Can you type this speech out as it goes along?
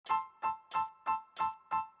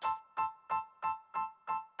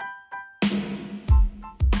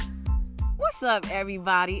What's up,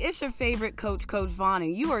 everybody? It's your favorite coach, Coach Vaughn,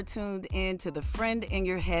 and you are tuned in to the Friend in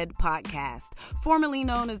Your Head podcast, formerly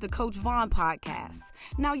known as the Coach Vaughn podcast.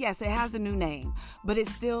 Now, yes, it has a new name, but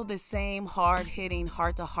it's still the same hard-hitting,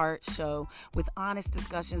 heart-to-heart show with honest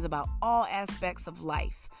discussions about all aspects of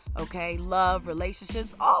life. Okay, love,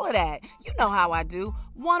 relationships, all of that. You know how I do.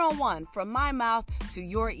 One-on-one, from my mouth to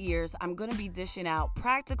your ears, I'm going to be dishing out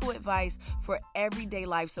practical advice for everyday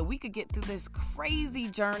life so we could get through this crazy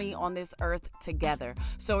journey on this earth together.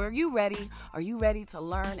 So are you ready? Are you ready to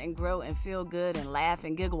learn and grow and feel good and laugh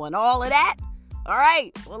and giggle and all of that? All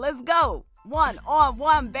right, well, let's go.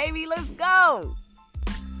 One-on-one, baby. Let's go.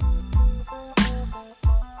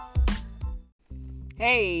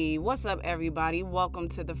 Hey, what's up, everybody? Welcome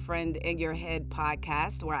to the Friend in Your Head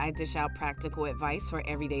podcast, where I dish out practical advice for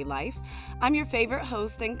everyday life. I'm your favorite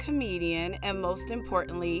host and comedian, and most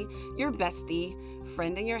importantly, your bestie,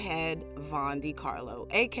 friend in your head, Vaughn DiCarlo,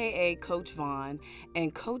 aka Coach Vaughn,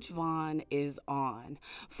 and Coach Vaughn is on.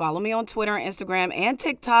 Follow me on Twitter, Instagram, and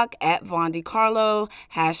TikTok at Vaughn DiCarlo,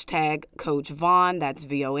 hashtag Coach Vaughn, that's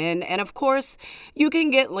VON. And of course, you can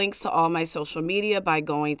get links to all my social media by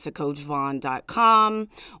going to CoachVaughn.com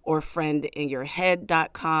or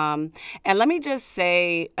FriendInYourHead.com. And let me just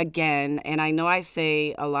say again, and I know I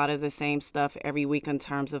say a lot of the same stuff every week in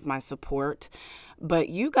terms of my support, but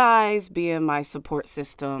you guys being my support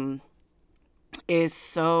system is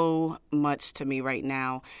so much to me right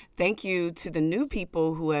now. Thank you to the new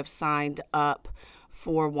people who have signed up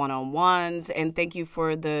for one-on-ones, and thank you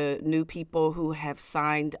for the new people who have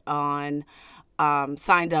signed up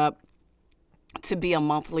to be a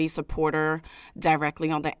monthly supporter directly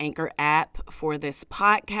on the Anchor app for this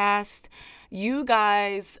podcast. You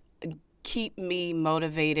guys keep me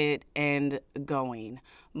motivated and going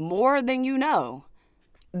more than you know.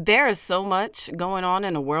 There is so much going on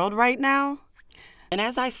in the world right now. And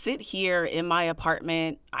as I sit here in my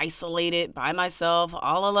apartment, isolated by myself,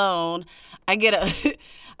 all alone, I get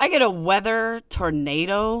a weather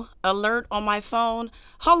tornado alert on my phone.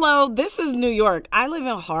 Hello, this is New York. I live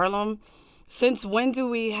in Harlem. Since when do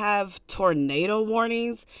we have tornado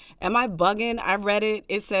warnings? Am I bugging? I read it.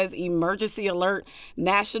 It says emergency alert,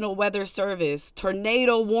 National Weather Service,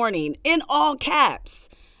 tornado warning in all caps.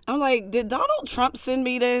 I'm like, did Donald Trump send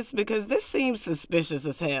me this? Because this seems suspicious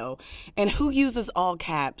as hell. And who uses all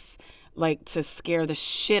caps like to scare the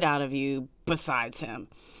shit out of you besides him?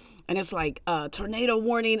 And it's like, tornado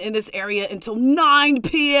warning in this area until 9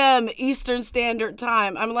 p.m. Eastern Standard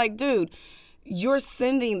Time. I'm like, dude, you're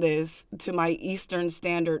sending this to my Eastern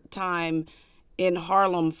Standard Time in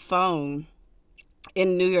Harlem phone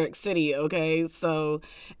in New York City, okay? So,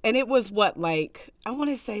 and it was what, like, I want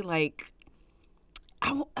to say like,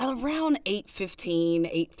 around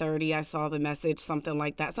 8:15, 8:30, I saw the message, something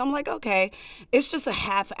like that. So I'm like, okay, it's just a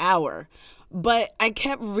half hour. But I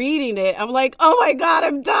kept reading it. I'm like, oh my God,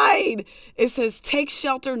 I'm dying. It says, take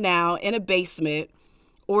shelter now in a basement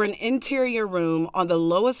or an interior room on the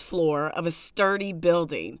lowest floor of a sturdy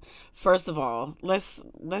building. First of all, let's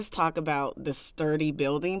talk about the sturdy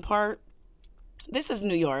building part. This is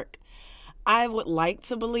New York. I would like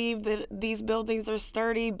to believe that these buildings are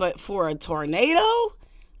sturdy, but for a tornado,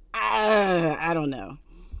 I don't know.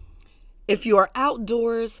 If you are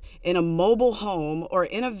outdoors in a mobile home or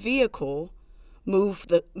in a vehicle, move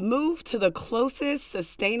to the closest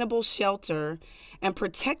sustainable shelter and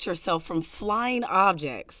protect yourself from flying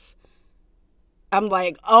objects. I'm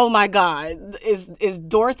like, oh my God, is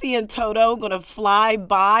Dorothy and Toto gonna fly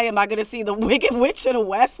by? Am I gonna see the Wicked Witch of the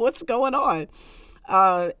West? What's going on?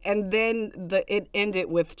 And then it ended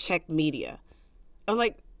with check media. I'm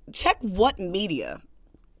like, check what media?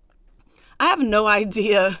 I have no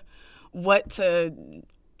idea what to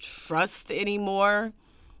trust anymore.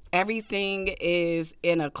 Everything is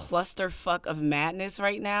in a clusterfuck of madness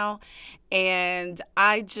right now. And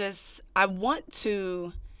I want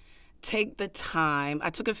to take the time.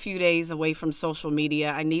 I took a few days away from social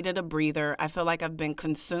media. I needed a breather. I feel like I've been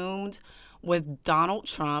consumed with Donald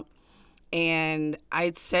Trump. And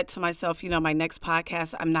I said to myself, my next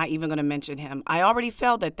podcast, I'm not even going to mention him. I already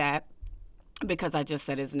failed at that because I just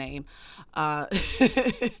said his name, 2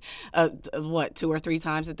 or 3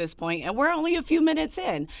 times at this point. And we're only a few minutes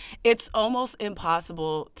in. It's almost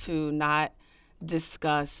impossible to not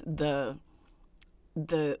discuss the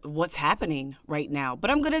what's happening right now. But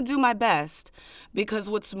I'm going to do my best, because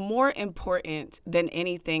what's more important than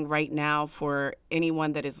anything right now for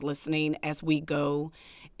anyone that is listening as we go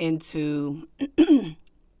into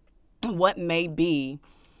what may be,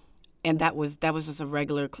 and that was just a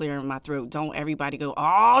regular clear in my throat. Don't everybody go,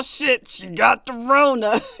 oh shit, she got the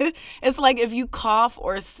Rona. It's like if you cough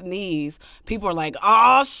or sneeze, people are like,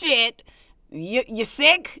 oh shit, You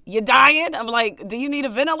sick? You dying? I'm like, do you need a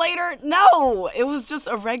ventilator? No, it was just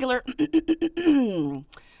a regular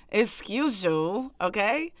excuse you,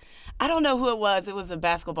 okay? I don't know who it was. It was a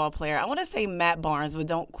basketball player. I want to say Matt Barnes, but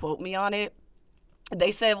don't quote me on it.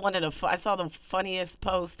 They said I saw the funniest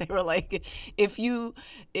post. They were like, if you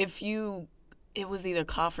it was either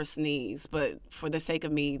cough or sneeze, but for the sake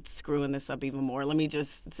of me screwing this up even more, let me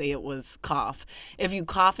just say it was cough. If you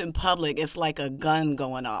cough in public, it's like a gun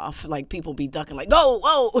going off. Like people be ducking, like, no,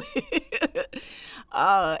 whoa.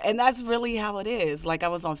 And that's really how it is. Like I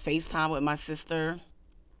was on FaceTime with my sister.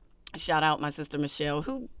 Shout out my sister Michelle,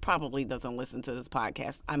 who probably doesn't listen to this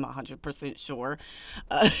podcast. I'm 100% sure.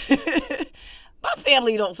 My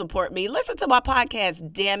family don't support me. Listen to my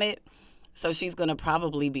podcast, damn it. So she's going to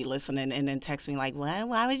probably be listening and then text me like,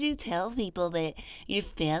 why would you tell people that your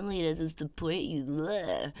family doesn't support you?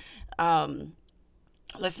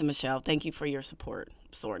 Listen, Michelle, thank you for your support,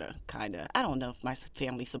 sort of, kind of. I don't know if my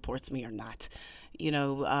family supports me or not.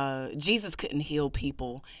 Jesus couldn't heal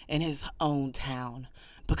people in his own town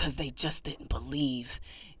because they just didn't believe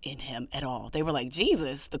in him at all. They were like,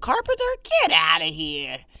 Jesus, the carpenter, get out of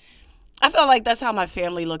here. I feel like that's how my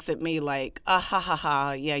family looks at me, like, ha ha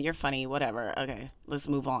ha, yeah, you're funny, whatever. Okay, let's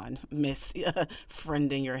move on, miss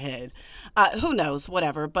friend in your head. Who knows,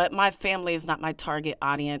 whatever. But my family is not my target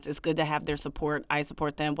audience. It's good to have their support. I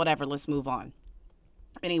support them, whatever. Let's move on.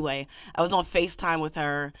 Anyway, I was on FaceTime with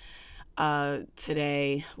her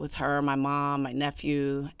today, with her, my mom, my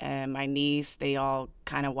nephew, and my niece. They all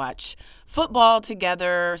kind of watch football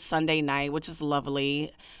together Sunday night, which is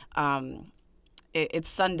lovely. It's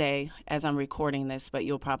Sunday as I'm recording this, but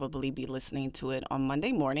you'll probably be listening to it on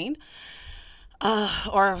Monday morning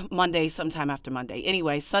or Monday, sometime after Monday.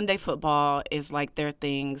 Anyway, Sunday football is like their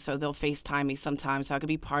thing, so they'll FaceTime me sometimes so I could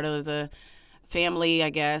be part of the family, I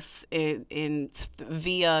guess,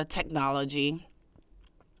 via technology.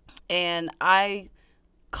 And I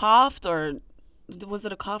coughed, or was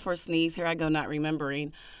it a cough or a sneeze? Here I go, not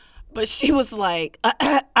remembering. But she was like,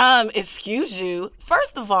 excuse you.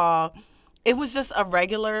 First of all, it was just a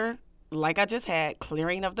regular, like I just had,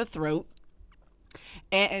 clearing of the throat.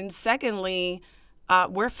 And secondly,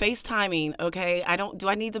 we're FaceTiming, okay? Do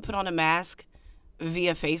I need to put on a mask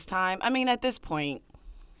via FaceTime? I mean, at this point,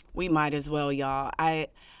 we might as well, y'all. I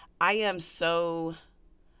am so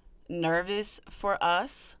nervous for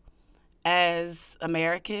us as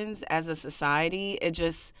Americans, as a society.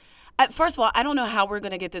 First of all, I don't know how we're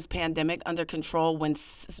going to get this pandemic under control when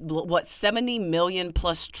 70 million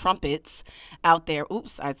plus trumpets out there.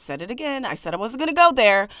 Oops, I said it again. I said I wasn't going to go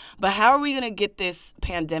there. But how are we going to get this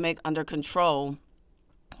pandemic under control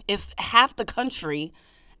if half the country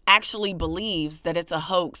actually believes that it's a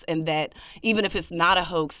hoax, and that even if it's not a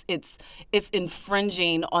hoax, it's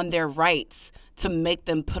infringing on their rights to make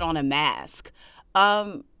them put on a mask?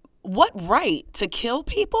 What right to kill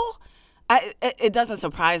people? It doesn't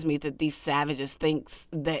surprise me that these savages think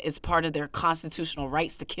that it's part of their constitutional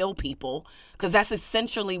rights to kill people, because that's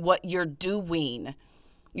essentially what you're doing.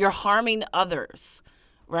 You're harming others,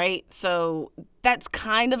 right? So that's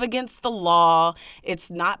kind of against the law. It's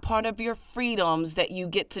not part of your freedoms that you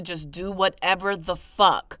get to just do whatever the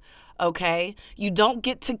fuck, okay? You don't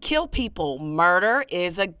get to kill people. Murder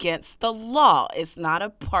is against the law. It's not a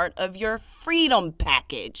part of your freedom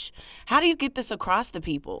package. How do you get this across to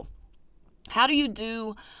people? How do you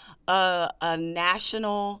do a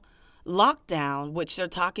national lockdown, which they're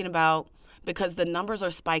talking about, because the numbers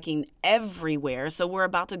are spiking everywhere? So we're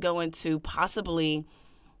about to go into possibly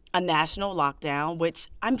a national lockdown, which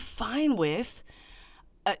I'm fine with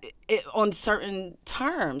on certain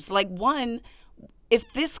terms. Like, one,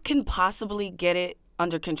 if this can possibly get it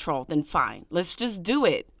under control, then fine. Let's just do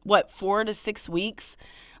it. 4 to 6 weeks?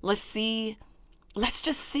 Let's see. Let's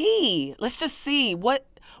just see.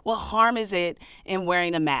 What harm is it in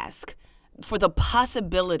wearing a mask for the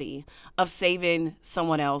possibility of saving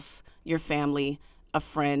someone else, your family, a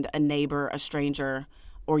friend, a neighbor, a stranger,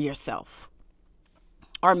 or yourself?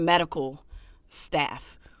 Our medical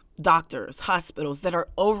staff, doctors, hospitals that are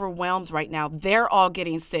overwhelmed right now, they're all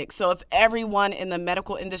getting sick. So if everyone in the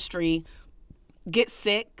medical industry gets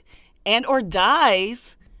sick and or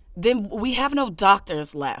dies, then we have no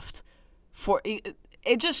doctors left.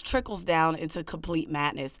 It just trickles down into complete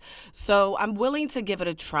madness. So I'm willing to give it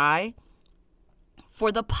a try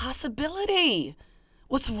for the possibility.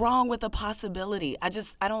 What's wrong with the possibility? I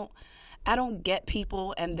don't get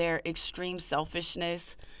people and their extreme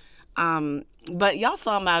selfishness. But y'all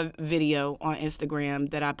saw my video on Instagram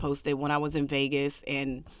that I posted when I was in Vegas,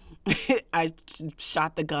 and I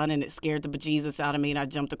shot the gun and it scared the bejesus out of me, and I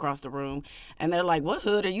jumped across the room. And they're like, "What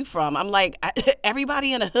hood are you from?" I'm like,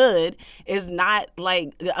 everybody in a hood is not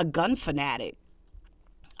like a gun fanatic.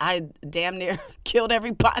 I damn near killed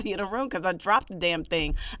everybody in the room because I dropped the damn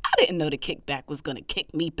thing. I didn't know the kickback was going to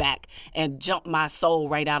kick me back and jump my soul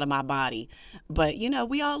right out of my body. But,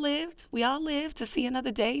 we all lived. We all lived to see another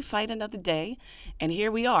day, fight another day. And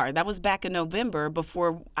here we are. That was back in November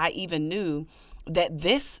before I even knew that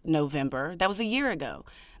this November, that was a year ago,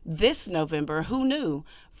 this November, who knew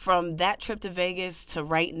from that trip to Vegas to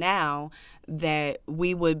right now that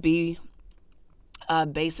we would be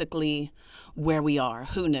basically where we are.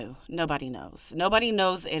 Who knew? Nobody knows. Nobody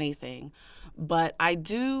knows anything. But I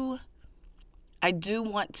do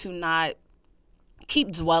want to not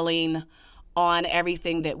keep dwelling on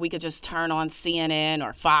everything that we could just turn on CNN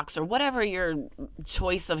or Fox or whatever your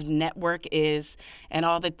choice of network is, and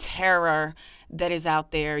all the terror that is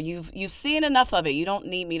out there. You've seen enough of it. You don't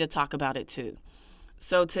need me to talk about it too.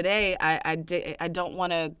 So today I don't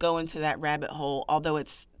want to go into that rabbit hole, although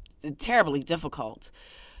it's terribly difficult.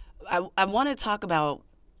 I want to talk about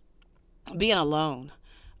being alone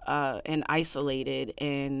and isolated,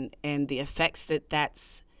 and the effects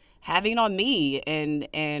that's having on me,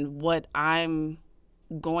 and what I'm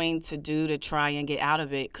going to do to try and get out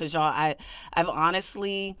of it. Because y'all, I've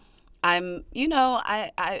honestly,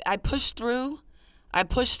 I push through. I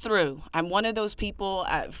push through. I'm one of those people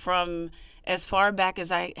from as far back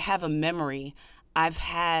as I have a memory. I've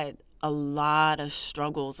had a lot of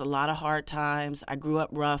struggles, a lot of hard times. I grew up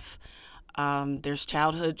rough. There's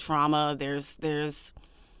childhood trauma. There's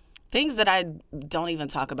things that I don't even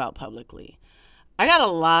talk about publicly. I got a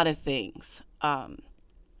lot of things.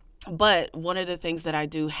 But one of the things that I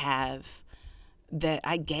do have that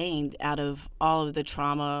I gained out of all of the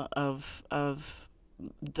trauma of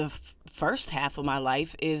the first half of my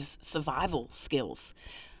life is survival skills.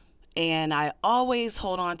 And I always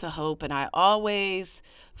hold on to hope, and I always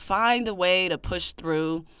find a way to push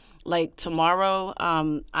through. Like tomorrow,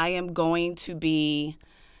 I am going to be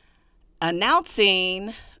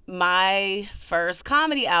announcing my first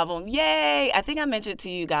comedy album. Yay! I think I mentioned to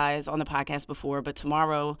you guys on the podcast before, but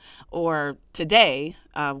tomorrow or today,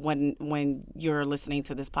 when you're listening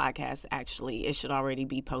to this podcast, actually, it should already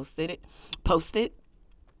be posted.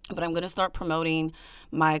 But I'm going to start promoting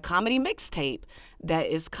my comedy mixtape that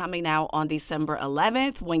is coming out on December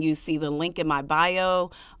 11th. When you see the link in my bio,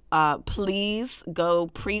 please go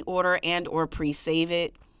pre-order and or pre-save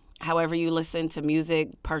it. However you listen to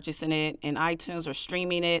music, purchasing it in iTunes or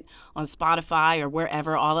streaming it on Spotify or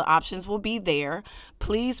wherever, all the options will be there.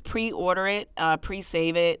 Please pre-order it,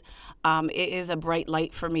 pre-save it. It is a bright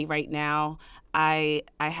light for me right now. I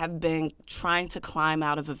have been trying to climb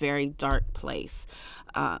out of a very dark place.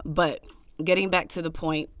 But getting back to the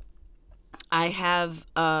point, I have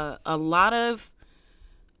a lot of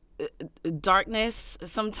darkness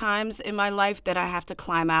sometimes in my life that I have to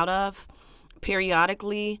climb out of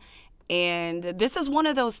periodically. And this is one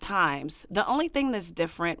of those times. The only thing that's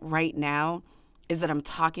different right now is that I'm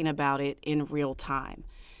talking about it in real time.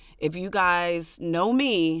 If you guys know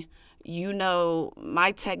me, you know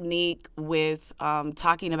my technique with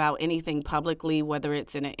talking about anything publicly, whether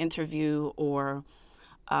it's in an interview or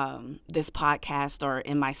this podcast or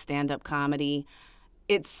in my stand-up comedy.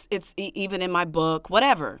 It's even in my book,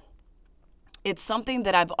 whatever. It's something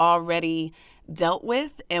that I've already dealt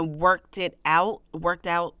with and worked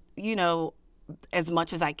out, as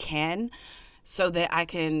much as I can so that I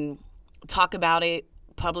can talk about it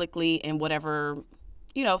publicly in whatever,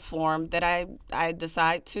 form that I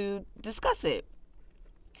decide to discuss it.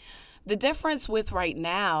 The difference with right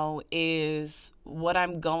now is what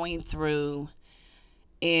I'm going through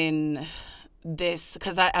in this,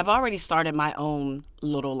 because I've already started my own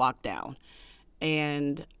little lockdown,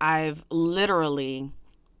 and I've literally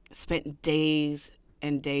spent days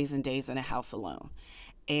and days and days in a house alone.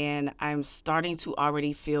 And I'm starting to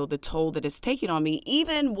already feel the toll that it's taking on me,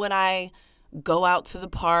 even when I go out to the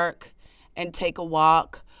park and take a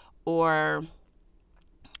walk, or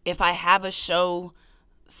if I have a show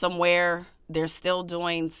somewhere. They're still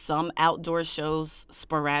doing some outdoor shows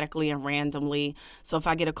sporadically and randomly. So if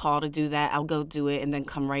I get a call to do that, I'll go do it and then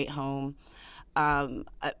come right home.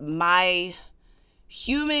 My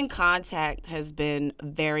human contact has been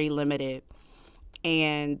very limited.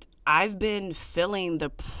 And I've been feeling the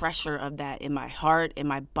pressure of that in my heart, in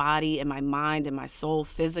my body, in my mind, in my soul,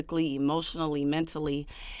 physically, emotionally, mentally.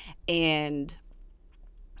 And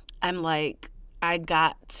I'm like, I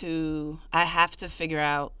have to figure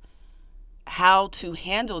out how to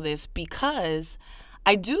handle this, because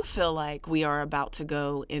I do feel like we are about to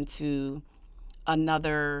go into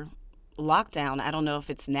another lockdown. I don't know if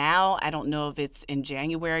it's now. I don't know if it's in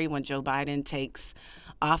January when Joe Biden takes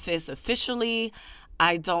office officially.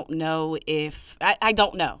 I don't know if, I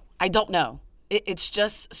don't know. I don't know. It's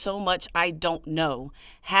just so much I don't know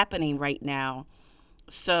happening right now.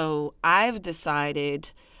 So I've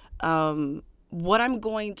decided what I'm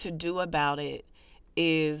going to do about it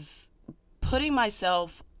is putting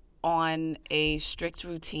myself on a strict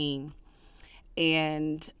routine.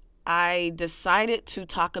 And I decided to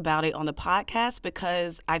talk about it on the podcast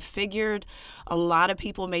because I figured a lot of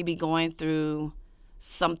people may be going through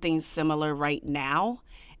something similar right now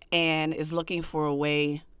and is looking for a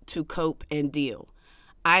way to cope and deal.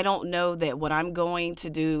 I don't know that what I'm going to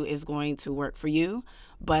do is going to work for you,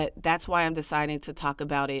 but that's why I'm deciding to talk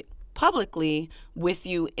about it publicly with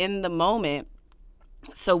you in the moment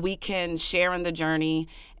so we can share in the journey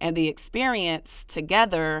and the experience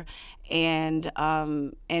together and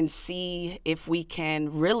see if we can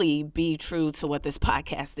really be true to what this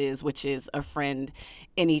podcast is, which is a friend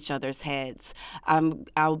in each other's heads.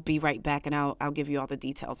 I'll be right back, and I'll give you all the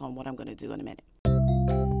details on what I'm going to do in a minute.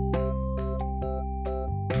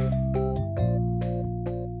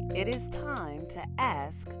 It is time to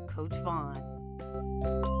ask Coach Vaughn.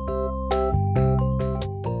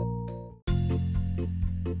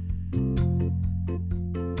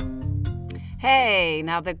 Hey,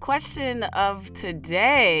 now the question of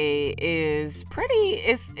today is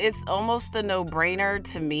it's almost a no-brainer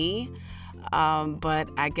to me, but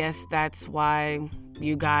I guess that's why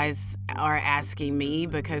you guys are asking me,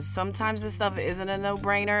 because sometimes this stuff isn't a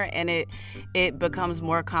no-brainer and it becomes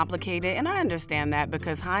more complicated, and I understand that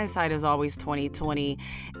because hindsight is always 20/20,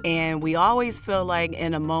 and we always feel like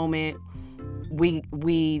in a moment we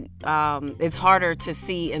it's harder to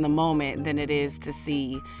see in the moment than it is to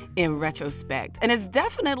see in retrospect. And it's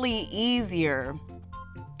definitely easier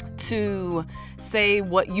to say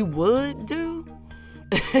what you would do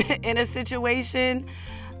in a situation.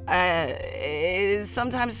 It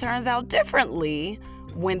sometimes turns out differently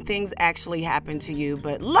when things actually happen to you.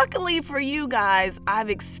 But luckily for you guys, I've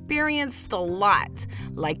experienced a lot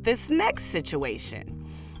like this next situation,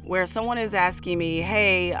 where someone is asking me,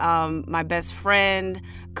 hey, my best friend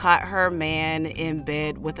caught her man in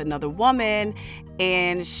bed with another woman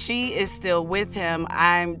and she is still with him.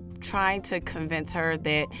 I'm trying to convince her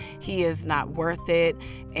that he is not worth it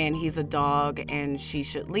and he's a dog and she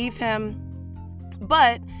should leave him.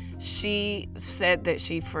 But she said that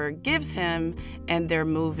she forgives him and they're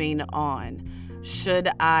moving on. Should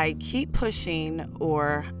I keep pushing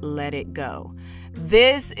or let it go?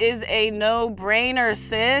 This is a no-brainer,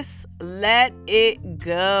 sis. Let it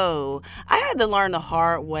go. I had to learn the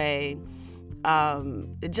hard way,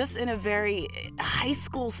 just in a very high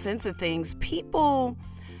school sense of things. People,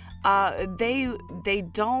 they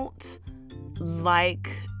don't like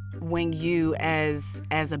when you as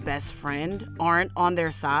a best friend aren't on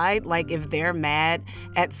their side. Like if they're mad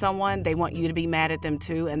at someone, they want you to be mad at them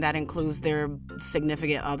too, and that includes their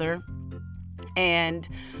significant other. And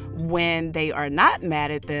when they are not mad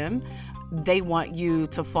at them, they want you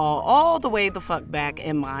to fall all the way the fuck back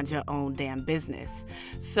and mind your own damn business.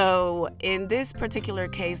 So in this particular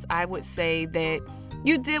case, I would say that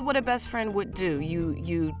you did what a best friend would do.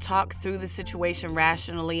 You talked through the situation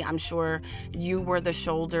rationally. I'm sure you were the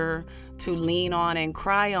shoulder to lean on and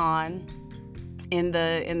cry on in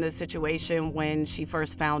the situation when she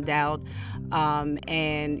first found out,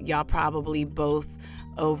 and y'all probably both,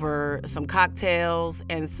 over some cocktails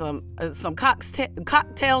and some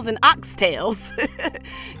cocktails and oxtails,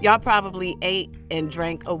 y'all probably ate and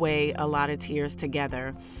drank away a lot of tears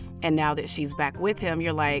together. And now that she's back with him,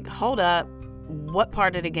 you're like, hold up, what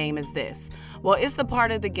part of the game is this? Well, it's the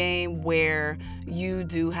part of the game where you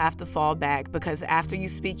do have to fall back, because after you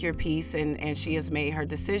speak your piece and she has made her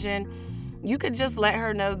decision, you could just let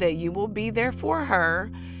her know that you will be there for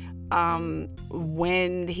her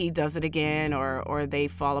when he does it again, or they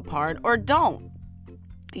fall apart, or don't.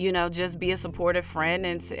 Just be a supportive friend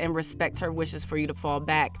and respect her wishes for you to fall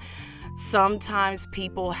back. Sometimes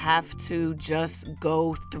people have to just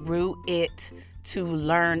go through it to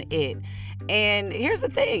learn it. And here's the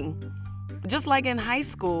thing, just like in high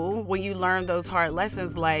school, when you learn those hard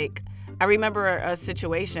lessons, like I remember a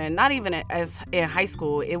situation, not even as in high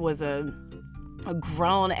school, it was a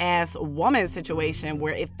grown-ass woman situation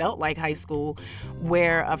where it felt like high school,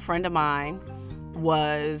 where a friend of mine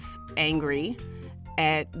was angry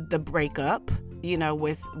at the breakup,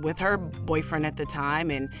 with her boyfriend at the time,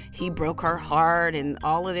 and he broke her heart and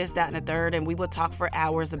all of this, that, and the third, and we would talk for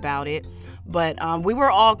hours about it. But we were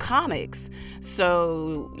all comics,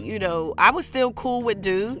 so I was still cool with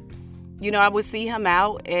dude, I would see him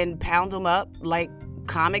out and pound him up like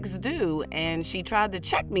comics do. And she tried to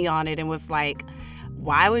check me on it and was like,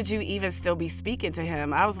 why would you even still be speaking to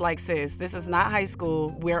him? I was like, sis, this is not high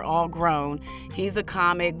school. We're all grown. He's a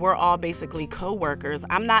comic. We're all basically co-workers.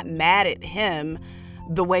 I'm not mad at him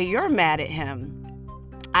the way you're mad at him.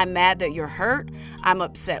 I'm mad that you're hurt. I'm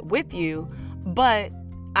upset with you, but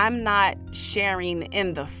I'm not sharing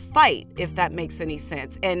in the fight, if that makes any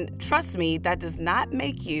sense. And trust me, that does not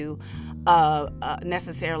make you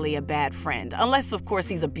necessarily a bad friend, unless, of course,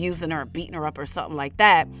 he's abusing her, beating her up or something like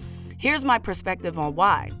that. Here's my perspective on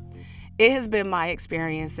why. It has been my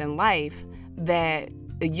experience in life that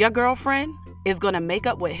your girlfriend is going to make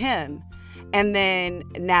up with him, and then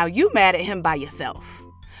now you mad at him by yourself.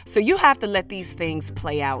 So you have to let these things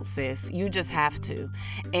play out, sis. You just have to.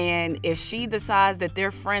 And if she decides that they're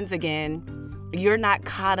friends again, you're not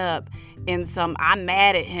caught up in some, I'm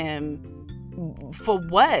mad at him. For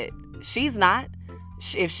what? She's not.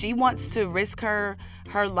 If she wants to risk her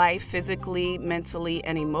life physically, mentally,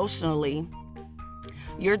 and emotionally,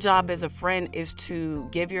 your job as a friend is to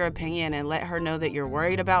give your opinion and let her know that you're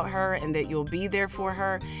worried about her and that you'll be there for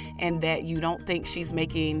her and that you don't think she's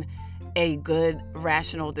making a good,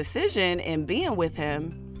 rational decision in being with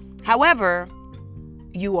him. However,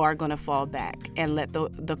 you are going to fall back and let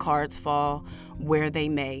the cards fall where they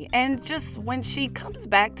may. And just when she comes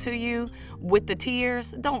back to you with the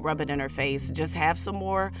tears, don't rub it in her face. Just have some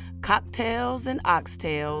more cocktails and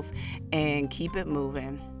oxtails and keep it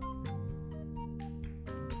moving.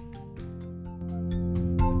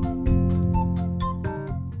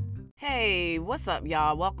 Hey, what's up,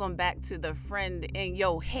 y'all? Welcome back to the Friend in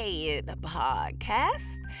Your Head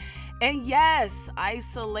podcast. And yes,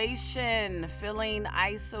 isolation, feeling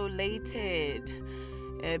isolated.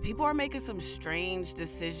 People are making some strange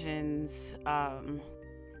decisions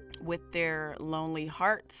with their lonely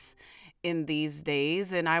hearts in these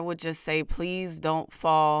days. And I would just say, please don't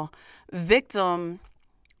fall victim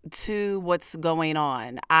to what's going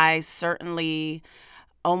on. I certainly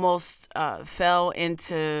almost fell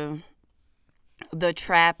into the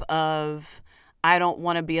trap of, I don't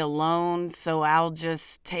want to be alone, so I'll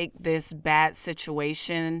just take this bad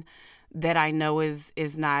situation that I know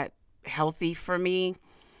is not healthy for me.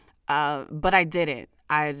 But I didn't.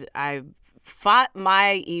 I fought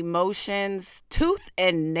my emotions tooth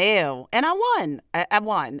and nail, and I won. I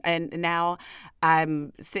won. And now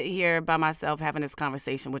I'm sitting here by myself having this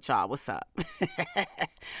conversation with y'all. What's up?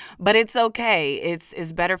 But it's okay.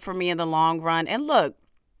 It's better for me in the long run. And look,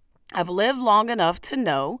 I've lived long enough to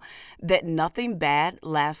know that nothing bad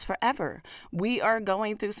lasts forever. We are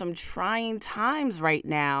going through some trying times right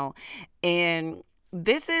now, and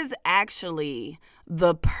this is actually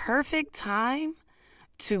the perfect time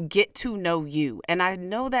to get to know you. And I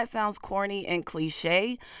know that sounds corny and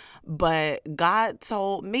cliche, but God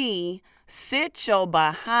told me, sit your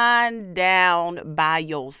behind down by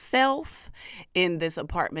yourself in this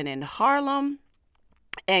apartment in Harlem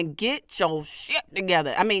and get your shit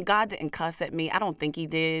together. I mean, God didn't cuss at me. I don't think he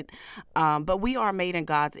did. But we are made in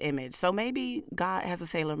God's image. So maybe God has a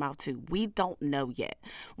sailor mouth too. We don't know yet.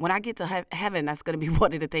 When I get to heaven, that's going to be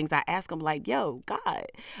one of the things I ask him, like, yo, God,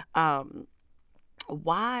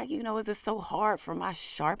 why, is it so hard for my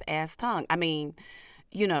sharp ass tongue? I mean,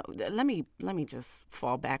 let me just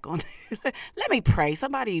fall back on let me pray.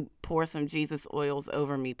 Somebody pour some Jesus oils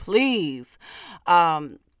over me, please.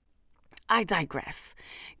 I digress.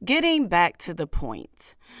 Getting back to the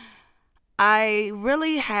point, I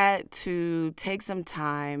really had to take some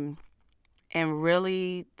time and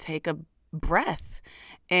really take a breath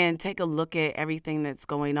and take a look at everything that's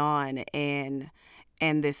going on and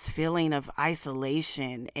this feeling of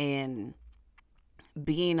isolation and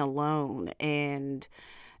being alone and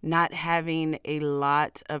not having a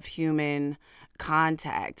lot of human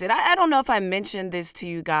contact. And I don't know if I mentioned this to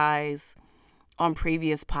you guys on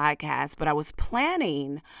previous podcasts, but I was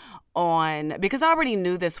planning on, because I already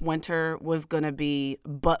knew this winter was going to be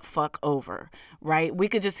butt fuck over, right? We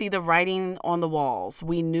could just see the writing on the walls.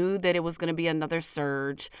 We knew that it was going to be another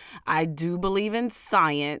surge. I do believe in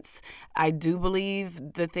science. I do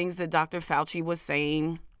believe the things that Dr. Fauci was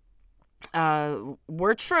saying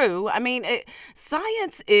were true. I mean,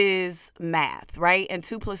 science is math, right? And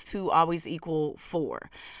 2 + 2 always equal 4.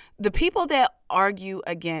 The people that argue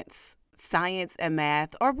against science and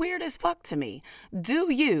math are weird as fuck to me.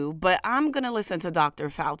 Do you? But I'm going to listen to Dr.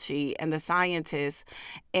 Fauci and the scientists.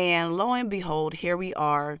 And lo and behold, here we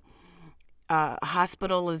are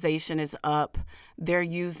Hospitalization is up. They're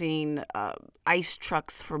using ice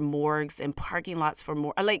trucks for morgues and parking lots for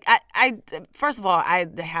more. Like, first of all, I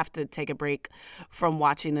have to take a break from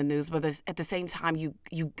watching the news, but at the same time,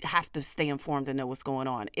 you have to stay informed and know what's going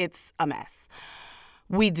on. It's a mess.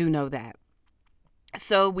 We do know that.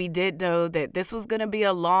 So we did know that this was going to be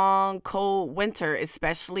a long, cold winter,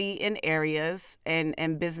 especially in areas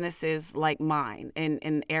and businesses like mine, and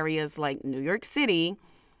in areas like New York City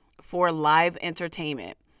for live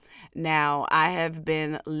entertainment. Now, I have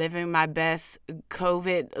been living my best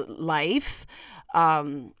COVID life,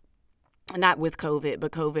 not with COVID,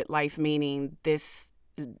 but COVID life, meaning this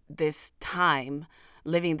time,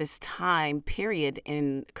 living this time period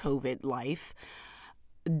in COVID life,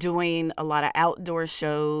 doing a lot of outdoor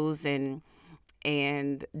shows and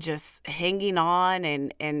just hanging on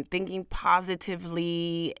and thinking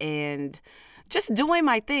positively and just doing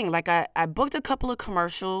my thing. Like I booked a couple of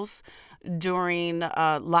commercials during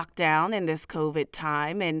lockdown in this COVID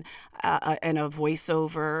time and a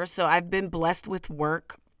voiceover. So I've been blessed with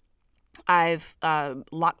work. I've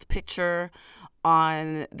locked picture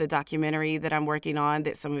on the documentary that I'm working on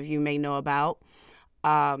that some of you may know about.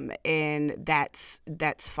 And that's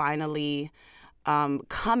finally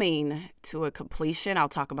coming to a completion. I'll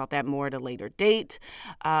talk about that more at a later date.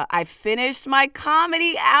 I finished my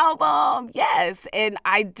comedy album. Yes. And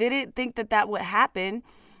I didn't think that would happen,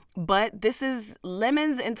 but this is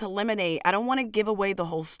lemons into lemonade. I don't want to give away the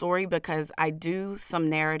whole story because I do some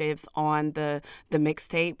narratives on the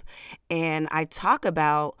mixtape, and I talk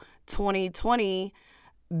about 2020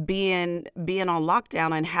 being on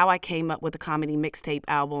lockdown and how I came up with the comedy mixtape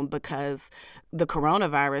album because the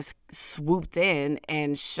coronavirus swooped in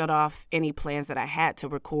and shut off any plans that I had to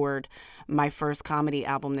record my first comedy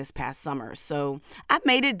album this past summer. So I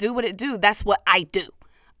made it do what it do. That's what I do.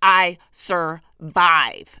 I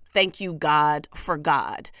survive. Thank you, God, for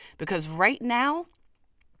God. Because right now,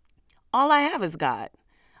 all I have is God.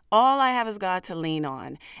 All I have is God to lean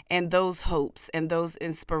on and those hopes and those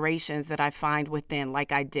inspirations that I find within,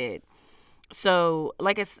 like I did. So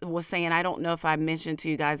like I was saying, I don't know if I mentioned to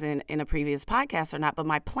you guys in a previous podcast or not, but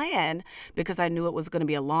my plan, because I knew it was going to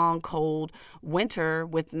be a long, cold winter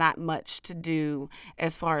with not much to do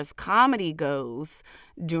as far as comedy goes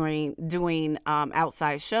during doing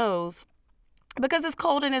outside shows, because it's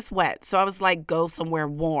cold and it's wet. So I was like, go somewhere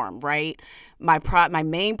warm, right? My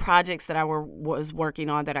main projects that I was working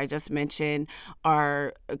on that I just mentioned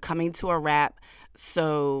are coming to a wrap.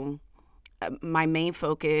 So my main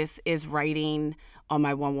focus is writing on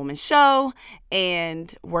my one-woman show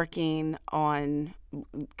and working on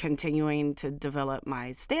continuing to develop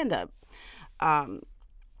my stand-up.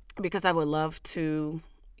 Because I would love to,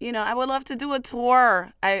 I would love to do a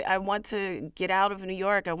tour. I want to get out of New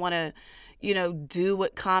York. I want to, do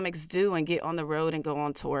what comics do and get on the road and go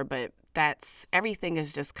on tour. But everything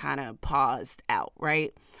is just kind of paused out,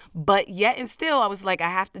 right? But yet and still, I was like, I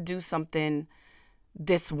have to do something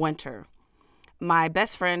this winter. My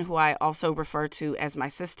best friend, who I also refer to as my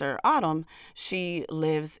sister, Autumn, she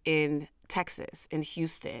lives in Texas, in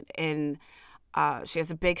Houston. And she has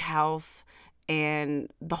a big house. And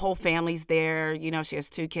the whole family's there. She has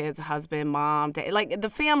 2 kids, a husband, mom, dad, like the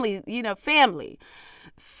family, family.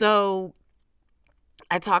 So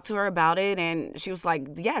I talked to her about it, and she was like,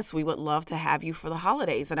 yes, we would love to have you for the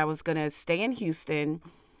holidays. And I was going to stay in Houston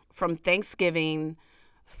from Thanksgiving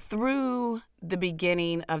through the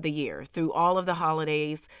beginning of the year, through all of the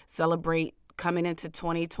holidays, celebrate coming into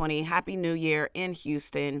 2020, Happy New Year in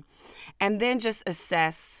Houston, and then just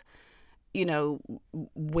assess,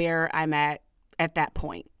 where I'm at that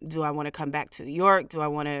point. Do I want to come back to New York? Do I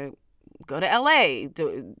want to go to LA?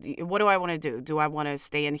 What do I want to do? Do I want to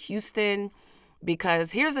stay in Houston?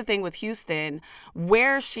 Because here's the thing with Houston,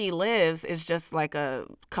 where she lives is just like a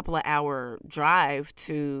couple of hour drive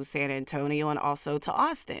to San Antonio and also to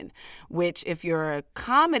Austin, which if you're a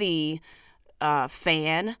comedy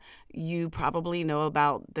fan, you probably know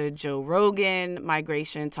about the Joe Rogan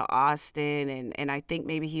migration to Austin, and I think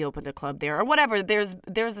maybe he opened a club there or whatever. There's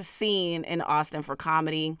a scene in Austin for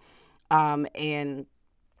comedy, and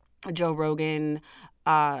Joe Rogan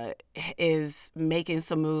is making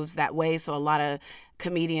some moves that way. So a lot of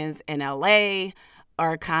comedians in LA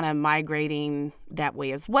are kind of migrating that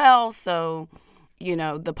way as well. So,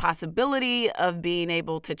 the possibility of being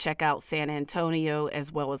able to check out San Antonio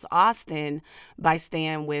as well as Austin by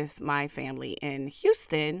staying with my family in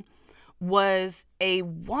Houston was a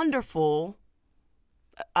wonderful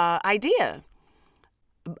idea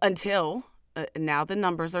until now the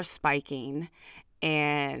numbers are spiking,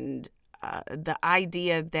 and the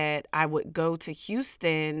idea that I would go to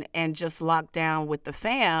Houston and just lock down with the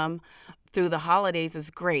fam through the holidays is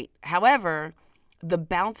great. However, the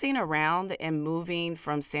bouncing around and moving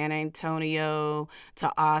from San Antonio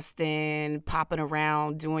to Austin, popping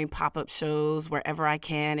around, doing pop-up shows wherever I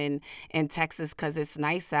can in Texas because it's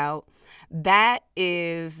nice out, that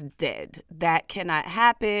is dead. That cannot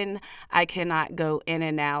happen. I cannot go in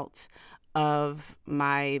and out of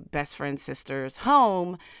my best friend's sister's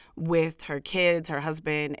home with her kids, her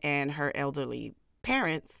husband, and her elderly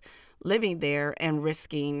parents living there and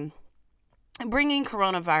risking bringing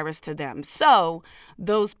coronavirus to them. So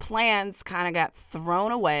those plans kind of got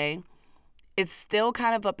thrown away. It's still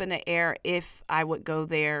kind of up in the air if I would go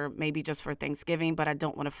there, maybe just for Thanksgiving, but I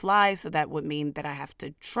don't want to fly. So that would mean that I have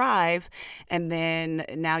to drive. And then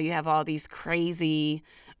now you have all these crazy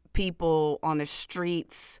people on the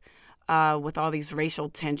streets with all these racial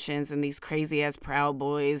tensions and these crazy ass Proud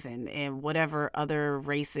Boys and whatever other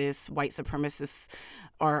racist, white supremacists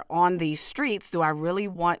are on these streets. Do I really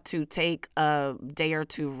want to take a day or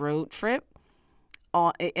two road trip?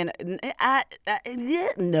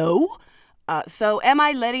 No. So am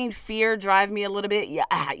I letting fear drive me a little bit?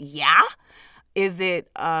 Yeah. Is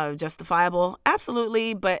it justifiable?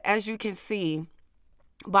 Absolutely. But as you can see,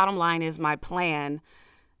 bottom line is my plan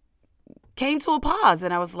came to a pause,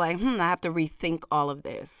 and I was like, I have to rethink all of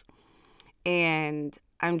this. And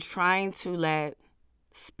I'm trying to let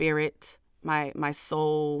spirit, my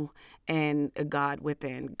soul, and God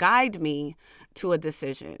within guide me to a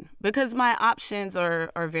decision, because my options are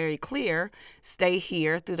very clear. Stay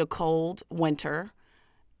here through the cold winter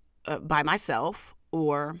by myself,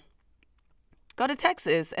 or go to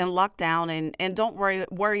Texas and lock down and don't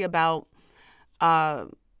worry about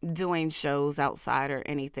doing shows outside or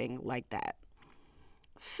anything like that.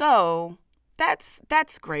 So that's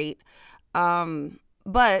great.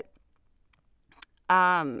 But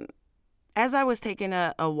as I was taking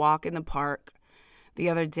a walk in the park the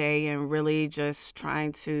other day and really just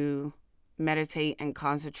trying to meditate and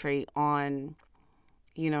concentrate on,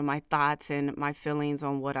 my thoughts and my feelings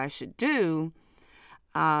on what I should do,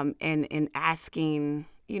 and asking,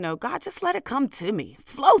 God, just let it come to me.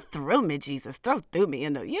 Flow through me, Jesus. Throw through me. You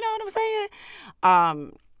know what I'm saying?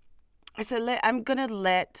 I said, I'm going to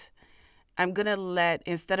let,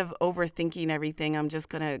 instead of overthinking everything, I'm just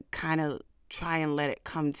going to kind of try and let it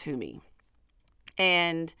come to me.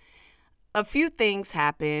 And a few things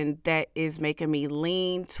happened that is making me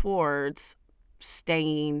lean towards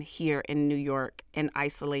staying here in New York and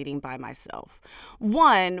isolating by myself.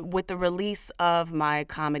 One, with the release of my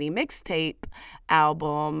comedy mixtape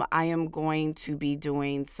album, I am going to be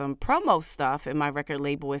doing some promo stuff, and my record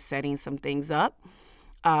label is setting some things up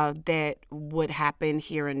that would happen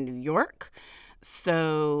here in New York.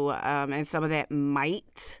 So, and some of that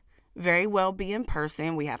might very well be in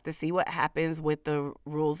person. We have to see what happens with the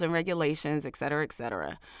rules and regulations, et cetera, et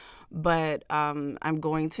cetera. But I'm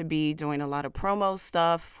going to be doing a lot of promo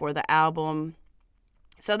stuff for the album.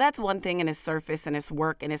 So that's one thing, and it's surface and it's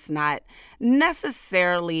work, and it's not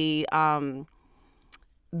necessarily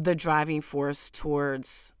the driving force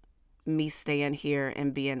towards me staying here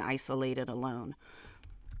and being isolated alone.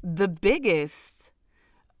 The biggest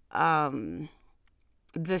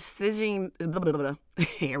decision,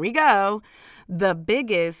 here we go. The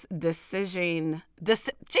biggest decision,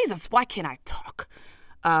 Jesus, why can't I talk?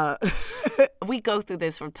 We go through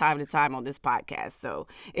this from time to time on this podcast. So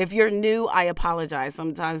if you're new, I apologize.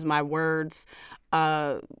 Sometimes my words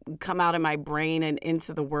come out of my brain and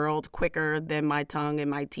into the world quicker than my tongue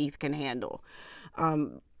and my teeth can handle.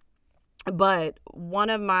 But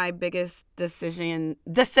one of my biggest decision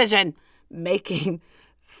making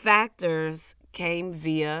factors came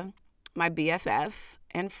via my BFF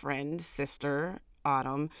and friend, sister,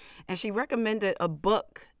 Autumn. And she recommended a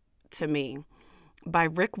book to me by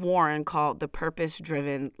Rick Warren called The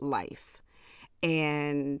Purpose-Driven Life.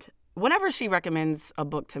 And whenever she recommends a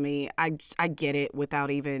book to me, I get it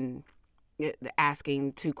without even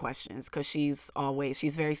asking two questions, because she's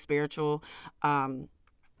very spiritual,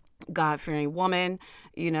 God-fearing woman,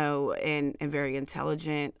 and very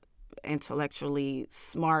intelligent, intellectually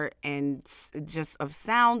smart, and just of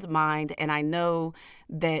sound mind. And I know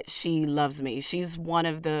that she loves me. She's one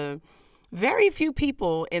of the very few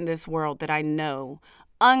people in this world that I know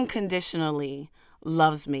unconditionally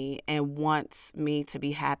loves me and wants me to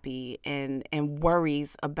be happy and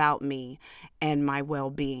worries about me and my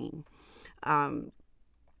well-being.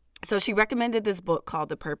 So she recommended this book called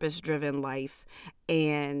The Purpose-Driven Life.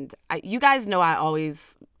 And you guys know I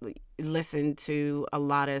always listen to a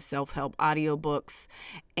lot of self-help audiobooks,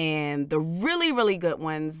 and the really, really good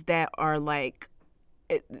ones that are like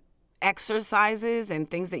exercises and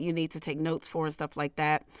things that you need to take notes for and stuff like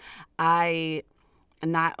that. I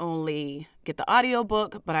not only get the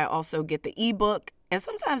audiobook, but I also get the ebook. And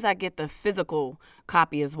sometimes I get the physical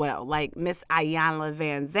copy as well, like Miss Iyanla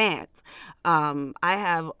Vanzant. I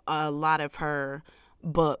have a lot of her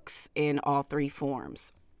books in all three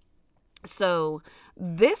forms. So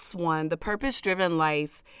this one, The Purpose Driven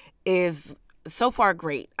Life, is so far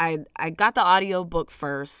great. I got the audiobook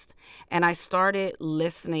first and I started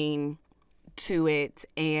listening to it.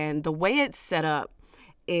 And the way it's set up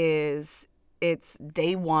is it's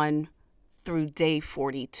day 1 through day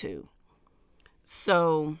 42.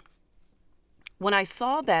 So when I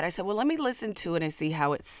saw that, I said, well, let me listen to it and see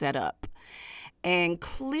how it's set up. And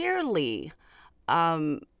clearly,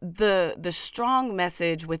 the strong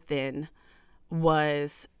message within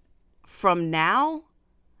was from now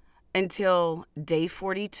until day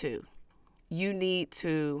 42, you need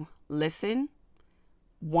to listen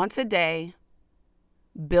once a day,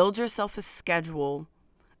 build yourself a schedule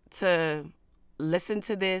to listen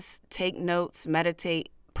to this, take notes, meditate,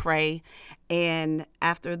 pray, and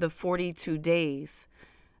after the 42 days,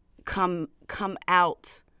 come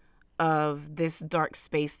out of this dark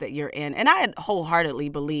space that you're in. And I wholeheartedly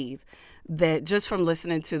believe that just from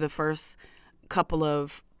listening to the first couple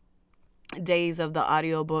of days of the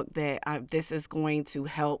audiobook that this is going to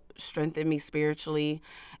help strengthen me spiritually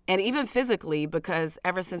and even physically, because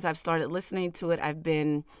ever since I've started listening to it, I've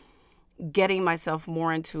been getting myself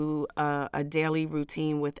more into a daily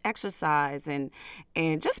routine with exercise and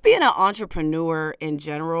just being an entrepreneur in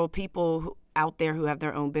general. People out there who have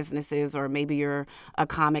their own businesses, or maybe you're a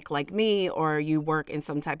comic like me, or you work in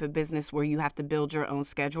some type of business where you have to build your own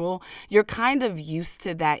schedule. You're kind of used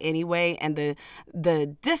to that anyway, and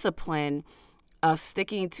the discipline of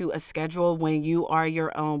sticking to a schedule when you are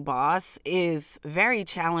your own boss is very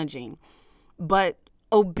challenging. But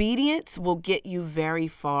obedience will get you very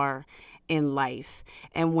far in life.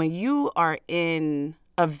 And when you are in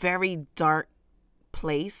a very dark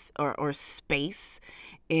place or space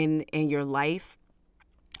in your life,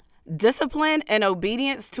 discipline and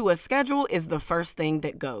obedience to a schedule is the first thing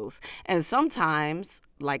that goes. And sometimes,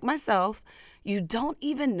 like myself, you don't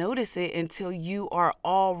even notice it until you are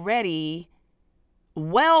already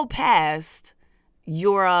well past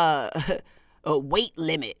your a weight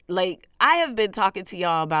limit. Like, I have been talking to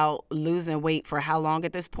y'all about losing weight for how long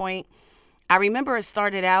at this point? I remember it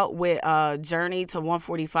started out with a journey to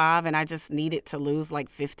 145 and I just needed to lose like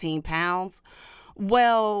 15 pounds.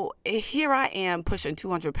 Well, here I am pushing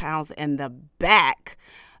 200 pounds in the back.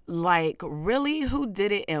 Like, really? Who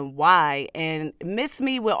did it and why? And miss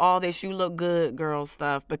me with all this you look good girl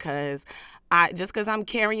stuff, because just because I'm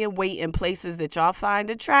carrying weight in places that y'all find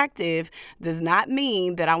attractive does not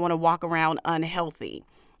mean that I want to walk around unhealthy.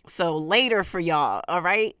 So later for y'all, all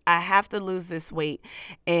right? I have to lose this weight.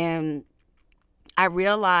 And I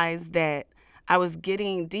realized that I was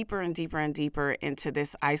getting deeper and deeper and deeper into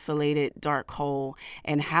this isolated dark hole.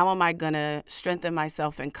 And how am I going to strengthen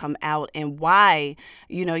myself and come out? And why?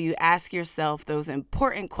 You ask yourself those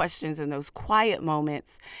important questions in those quiet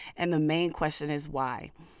moments. And the main question is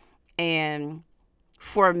why? And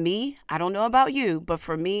for me, I don't know about you, but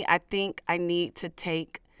for me, I think I need to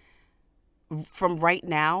take from right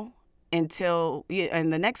now until,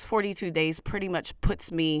 and the next 42 days pretty much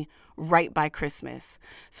puts me right by Christmas.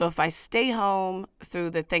 So if I stay home through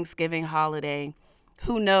the Thanksgiving holiday,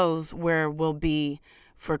 who knows where we'll be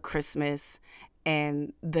for Christmas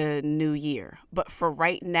and the new year. But for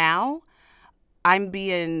right now, I'm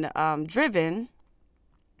being driven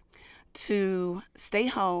to stay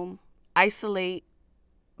home, isolate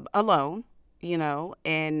alone,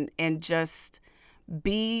 and just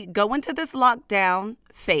go into this lockdown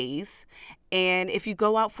phase. And if you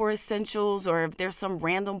go out for essentials, or if there's some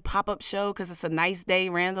random pop-up show because it's a nice day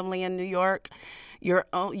randomly in New York, you're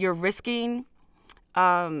risking,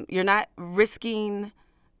 you're not risking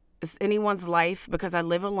anyone's life, because I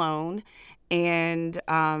live alone. And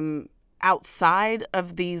outside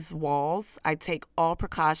of these walls, I take all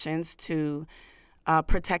precautions to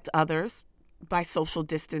protect others by social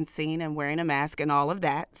distancing and wearing a mask and all of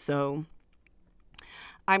that. So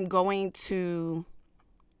I'm going to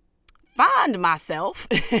find myself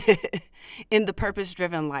in the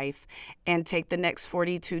purpose-driven life and take the next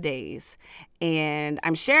 42 days. And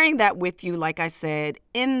I'm sharing that with you, like I said,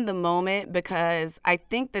 in the moment, because I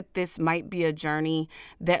think that this might be a journey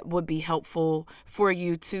that would be helpful for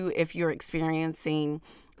you too, if you're experiencing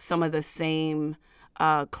some of the same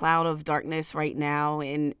cloud of darkness right now,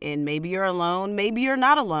 and maybe you're alone, maybe you're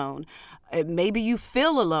not alone, maybe you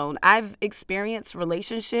feel alone. I've experienced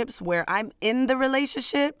relationships where I'm in the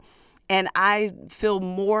relationship And I feel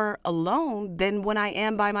more alone than when I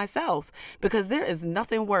am by myself, because there is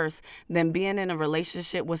nothing worse than being in a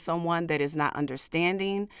relationship with someone that is not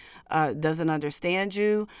understanding, doesn't understand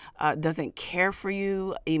you, doesn't care for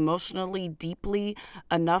you emotionally deeply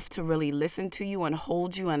enough to really listen to you and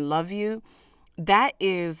hold you and love you. That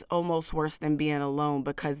is almost worse than being alone,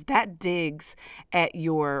 because that digs at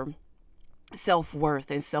your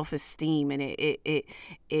self-worth and self-esteem, and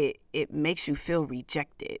it makes you feel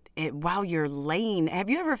rejected. And while you're laying, have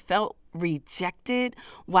you ever felt rejected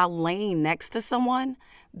while laying next to someone?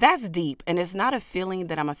 That's deep, and it's not a feeling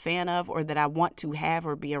that I'm a fan of or that I want to have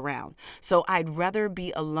or be around. So I'd rather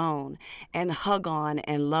be alone and hug on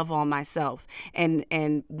and love on myself. And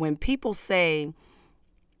when people say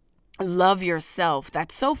love yourself,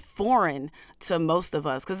 that's so foreign to most of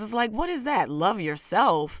us, because it's like, what is that? Love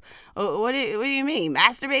yourself? What do you mean?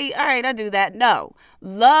 Masturbate? All right, I do that. No.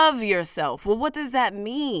 Love yourself. Well, what does that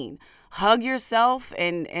mean? Hug yourself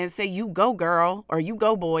and say, you go girl, or you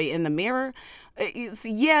go boy, in the mirror?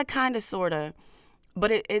 Yeah, kind of, sort of.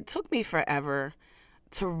 But it took me forever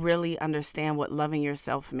to really understand what loving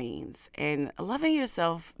yourself means. And loving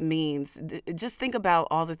yourself means, just think about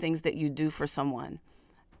all the things that you do for someone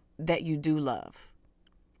that you do love,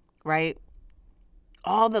 right?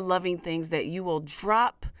 All the loving things that you will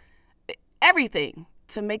drop everything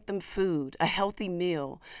to make them food, a healthy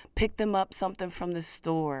meal, pick them up something from the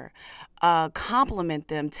store, compliment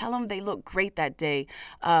them, tell them they look great that day,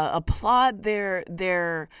 applaud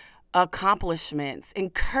their accomplishments,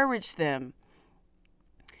 encourage them,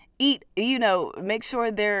 eat, make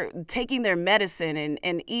sure they're taking their medicine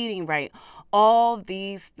and eating right. All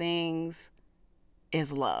these things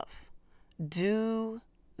is love. Do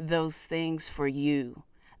those things for you.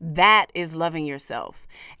 That is loving yourself.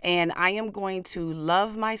 And I am going to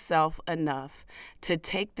love myself enough to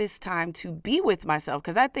take this time to be with myself.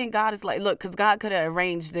 Because I think God is like, look, because God could have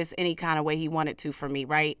arranged this any kind of way he wanted to for me,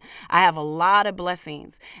 right? I have a lot of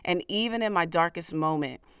blessings. And even in my darkest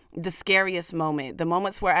moment, the scariest moment, the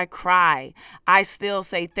moments where I cry, I still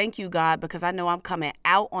say, thank you, God, because I know I'm coming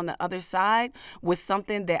out on the other side with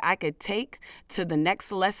something that I could take to the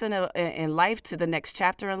next lesson in life, to the next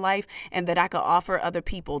chapter in life, and that I could offer other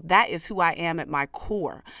people. That is who I am at my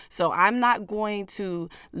core. So I'm not going to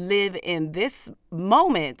live in this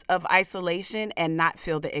moment of isolation and not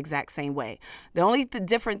feel the exact same way. The only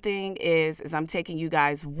different thing is I'm taking you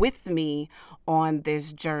guys with me on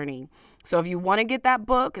this journey. So if you want to get that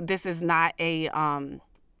book, this is not a, I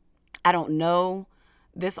don't know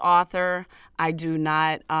this author. I do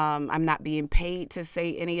not, I'm not being paid to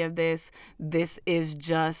say any of this. This is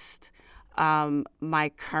just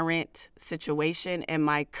my current situation and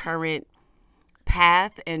my current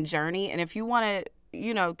path and journey. And if you want to,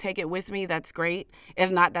 take it with me, that's great.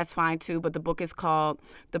 If not, that's fine too. But the book is called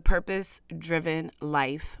The Purpose Driven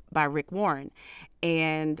Life by Rick Warren.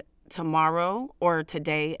 And tomorrow, or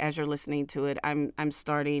today as you're listening to it, I'm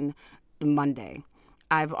starting Monday.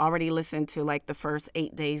 I've already listened to like the first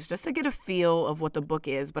 8 days just to get a feel of what the book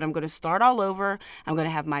is, but I'm going to start all over. I'm going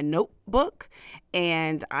to have my notebook,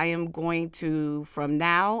 and I am going to, from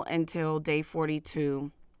now until day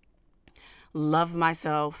 42, love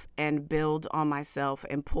myself and build on myself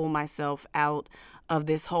and pull myself out of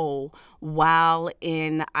this hole while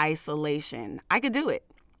in isolation. I could do it.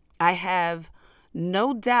 I have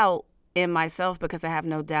no doubt in myself because I have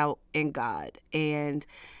no doubt in God. And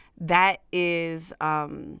that is a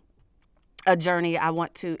journey I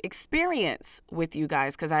want to experience with you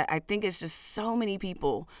guys, because I think it's just so many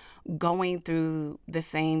people going through the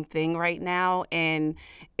same thing right now. And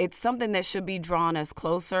it's something that should be drawing us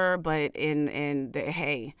closer. But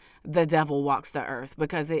hey, the devil walks the earth,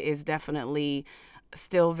 because it is definitely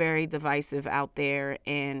still very divisive out there.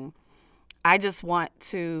 And I just want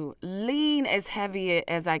to lean as heavy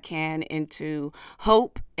as I can into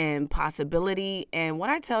hope and possibility. And when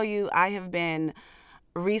I tell you, I have been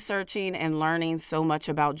researching and learning so much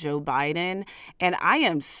about Joe Biden, and I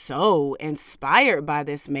am so inspired by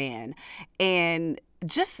this man. And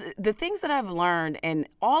just the things that I've learned and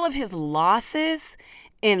all of his losses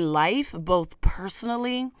in life, both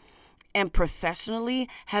personally and professionally,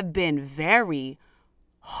 have been very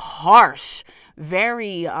harsh,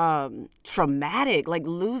 very traumatic, like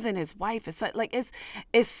losing his wife.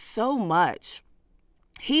 It's so much.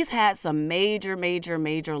 He's had some major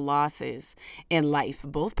losses in life,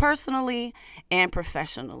 both personally and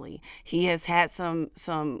professionally. He has had some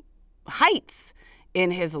heights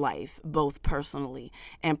in his life, both personally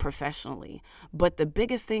and professionally. But the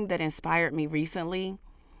biggest thing that inspired me recently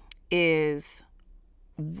is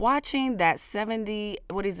watching that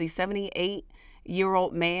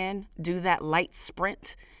 78-year-old man do that light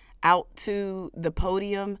sprint out to the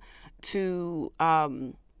podium to,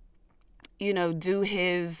 do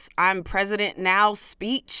his "I'm president now"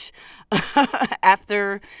 speech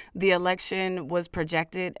after the election was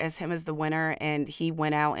projected as him as the winner. And he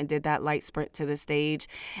went out and did that light sprint to the stage,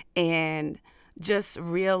 and just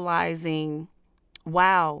realizing,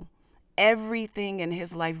 wow, everything in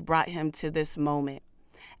his life brought him to this moment.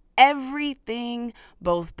 Everything,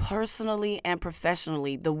 both personally and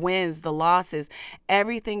professionally, the wins, the losses,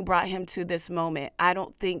 everything brought him to this moment. I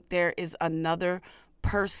don't think there is another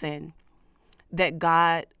person that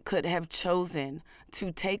God could have chosen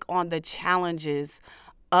to take on the challenges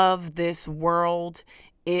of this world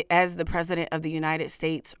as the president of the United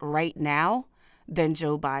States right now than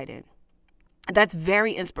Joe Biden. That's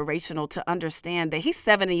very inspirational to understand that he's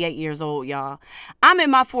 78 years old, y'all. I'm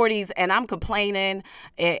in my 40s and I'm complaining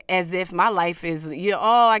as if my life is,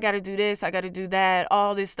 I got to do this, I got to do that,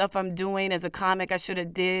 all this stuff I'm doing as a comic I should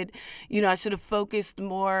have did. I should have focused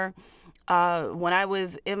more when I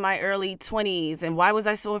was in my early 20s, and why was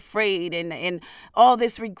I so afraid, and all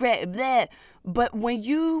this regret, bleh. But when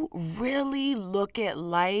you really look at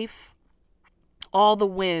life, all the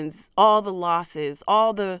wins, all the losses,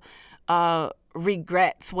 all the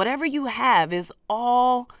regrets, whatever you have is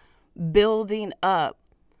all building up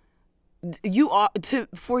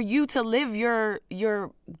for you to live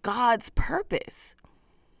your God's purpose.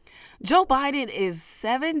 Joe Biden is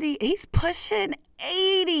 70. He's pushing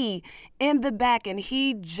 80 in the back, and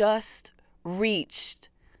he just reached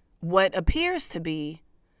what appears to be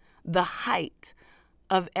the height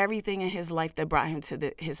of everything in his life that brought him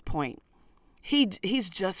to his point. He's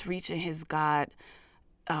just reaching his God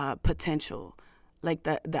potential, like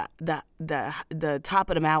the top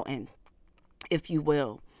of the mountain, if you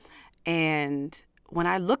will. And when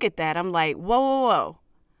I look at that, I'm like, whoa.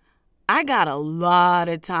 I got a lot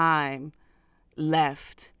of time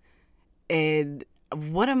left. And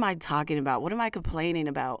what am I talking about? What am I complaining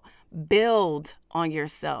about? Build on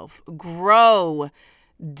yourself. Grow.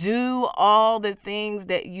 Do all the things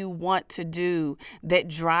that you want to do, that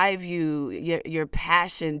drive you, your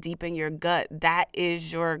passion deep in your gut. That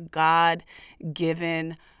is your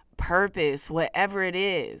God-given purpose, whatever it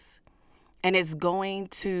is. And it's going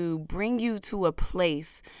to bring you to a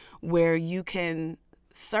place where you can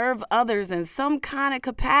serve others in some kind of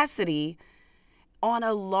capacity on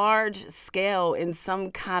a large scale in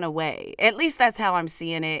some kind of way. At least that's how I'm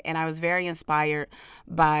seeing it. And I was very inspired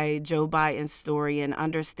by Joe Biden's story and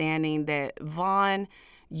understanding that, Vaughn,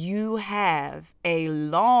 you have a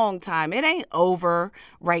long time. It ain't over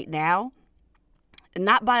right now.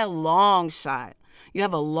 Not by a long shot. You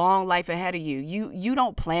have a long life ahead of you. You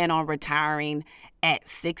don't plan on retiring at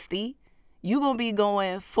 60. You're going to be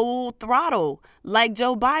going full throttle like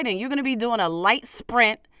Joe Biden. You're going to be doing a light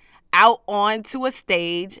sprint out onto a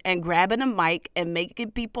stage and grabbing a mic and making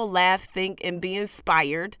people laugh, think, and be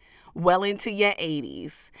inspired well into your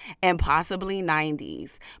 80s and possibly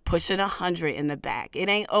 90s, pushing 100 in the back. It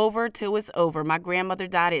ain't over till it's over. My grandmother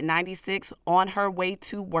died at 96 on her way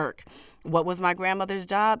to work. What was my grandmother's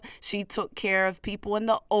job? She took care of people in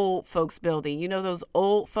the old folks building. You know, those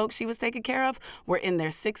old folks she was taking care of were in their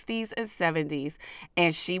 60s and 70s,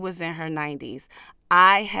 and she was in her 90s.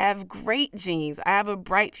 I have great genes. I have a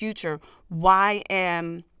bright future. Why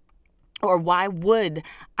would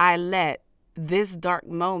I let this dark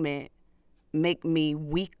moment make me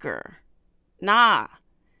weaker? Nah,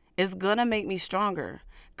 it's gonna make me stronger,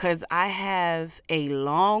 because I have a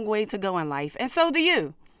long way to go in life, and so do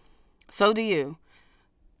you. So do you.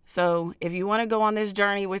 So if you want to go on this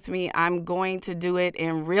journey with me, I'm going to do it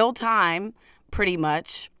in real time, pretty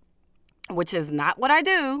much, which is not what I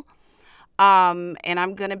do. And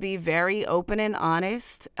I'm going to be very open and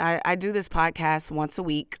honest. I do this podcast once a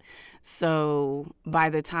week. So by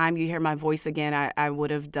the time you hear my voice again, I would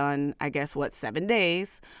have done, 7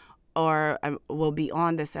 days, or I will be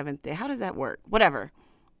on the 7th day. How does that work? Whatever.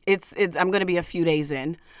 I'm going to be a few days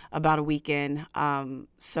in, about a weekend.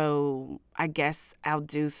 So I guess I'll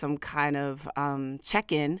do some kind of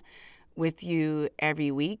check-in with you every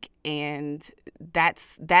week. And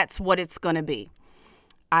that's what it's going to be.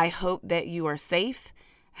 I hope that you are safe,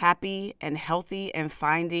 happy, and healthy, and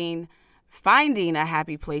finding a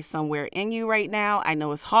happy place somewhere in you right now. I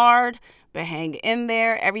know it's hard, but hang in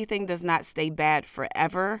there. Everything does not stay bad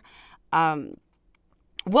forever.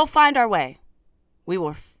 We'll find our way. We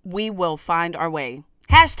will find our way.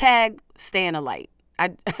 Hashtag stay in the light.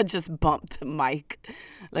 I just bumped the mic.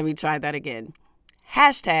 Let me try that again.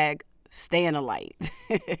 Hashtag stay in the light.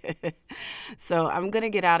 So I'm going to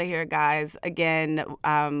get out of here, guys. Again,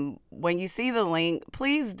 when you see the link,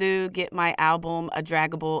 please do get my album, A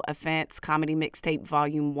Draggable Offense Comedy Mixtape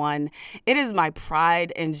Volume 1. It is my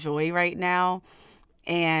pride and joy right now.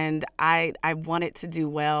 And I want it to do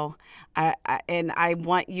well. And I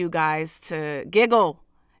want you guys to giggle.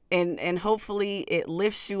 And hopefully it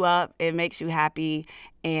lifts you up, it makes you happy,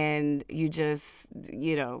 and you just,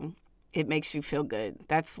 it makes you feel good.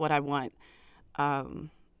 That's what I want.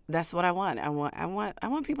 That's what I want. I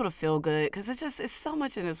want people to feel good, because it's so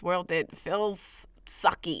much in this world that feels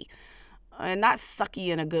sucky, and not sucky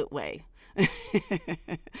in a good way.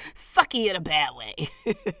 Sucky in a bad way.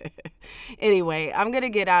 Anyway, I'm going to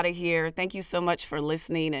get out of here. Thank you so much for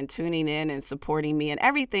listening and tuning in and supporting me and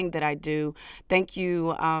everything that I do. Thank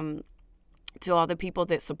you to all the people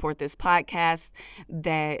that support this podcast,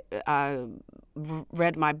 that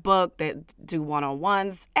read my book, that do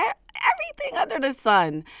one-on-ones, everything under the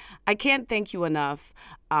sun. I can't thank you enough.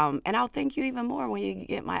 And I'll thank you even more when you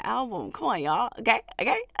get my album. Come on, y'all. Okay.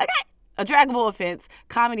 A Draggable Offense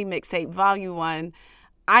Comedy Mixtape Volume 1.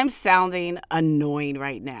 I'm sounding annoying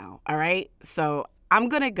right now, all right? So I'm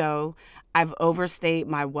going to go. I've overstayed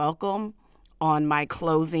my welcome on my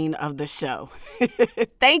closing of the show.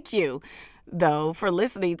 Thank you, though, for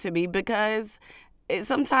listening to me, because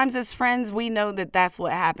sometimes as friends, we know that that's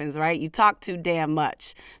what happens, right? You talk too damn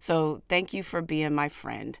much. So thank you for being my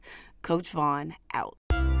friend. Coach Vaughn out.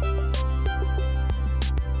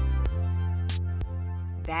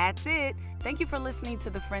 That's it. Thank you for listening to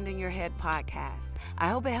the Friend in Your Head podcast. I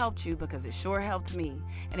hope it helped you, because it sure helped me.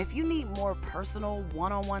 And if you need more personal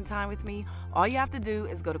one-on-one time with me, all you have to do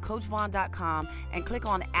is go to CoachVaughn.com and click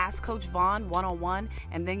on Ask Coach Vaughn one-on-one,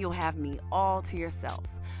 and then you'll have me all to yourself.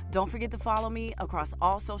 Don't forget to follow me across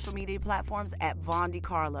all social media platforms at Vaughn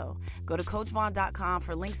DiCarlo. Go to CoachVaughn.com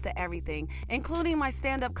for links to everything, including my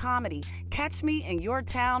stand-up comedy. Catch me in your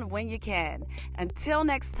town when you can. Until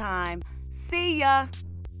next time, see ya!